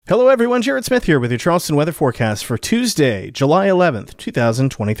Hello everyone, Jared Smith here with your Charleston weather forecast for Tuesday, July 11th,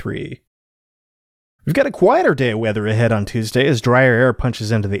 2023. We've got a quieter day of weather ahead on Tuesday as drier air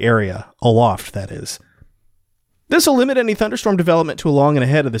punches into the area, aloft that is. This will limit any thunderstorm development to along and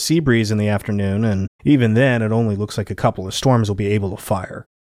ahead of the sea breeze in the afternoon, and even then it only looks like a couple of storms will be able to fire.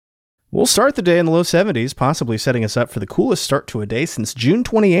 We'll start the day in the low 70s, possibly setting us up for the coolest start to a day since June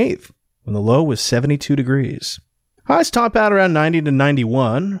 28th, when the low was 72 degrees. Highs top out around 90 to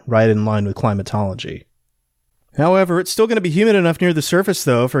 91, right in line with climatology. However, it's still going to be humid enough near the surface,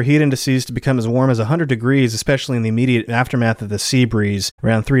 though, for heat indices to become as warm as 100 degrees, especially in the immediate aftermath of the sea breeze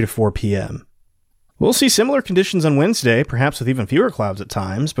around 3 to 4 p.m. We'll see similar conditions on Wednesday, perhaps with even fewer clouds at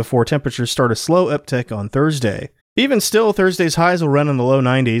times, before temperatures start a slow uptick on Thursday. Even still, Thursday's highs will run in the low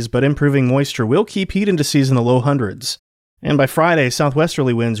 90s, but improving moisture will keep heat indices in the low hundreds. And by Friday,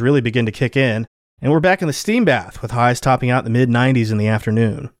 southwesterly winds really begin to kick in, and we're back in the steam bath, with highs topping out in the mid-90s in the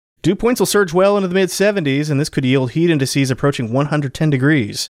afternoon. Dew points will surge well into the mid-70s, and this could yield heat indices approaching 110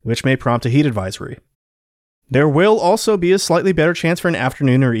 degrees, which may prompt a heat advisory. There will also be a slightly better chance for an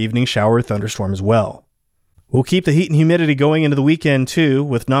afternoon or evening shower or thunderstorm as well. We'll keep the heat and humidity going into the weekend too,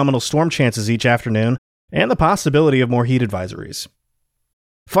 with nominal storm chances each afternoon, and the possibility of more heat advisories.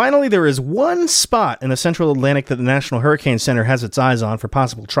 Finally, there is one spot in the central Atlantic that the National Hurricane Center has its eyes on for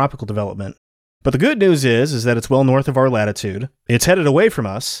possible tropical development. But the good news is that it's well north of our latitude, it's headed away from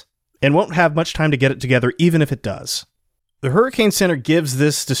us, and won't have much time to get it together even if it does. The Hurricane Center gives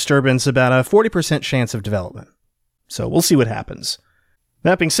this disturbance about a 40% chance of development. So we'll see what happens.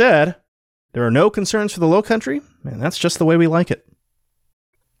 That being said, there are no concerns for the low country, and that's just the way we like it.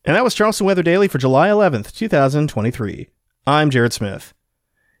 And that was Charleston Weather Daily for July 11th, 2023. I'm Jared Smith.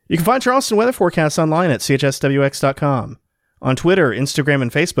 You can find Charleston weather forecasts online at chswx.com, on Twitter, Instagram,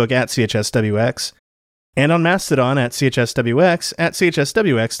 and Facebook at chswx, and on Mastodon at chswx at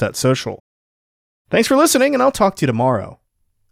chswx.social. Thanks for listening, and I'll talk to you tomorrow.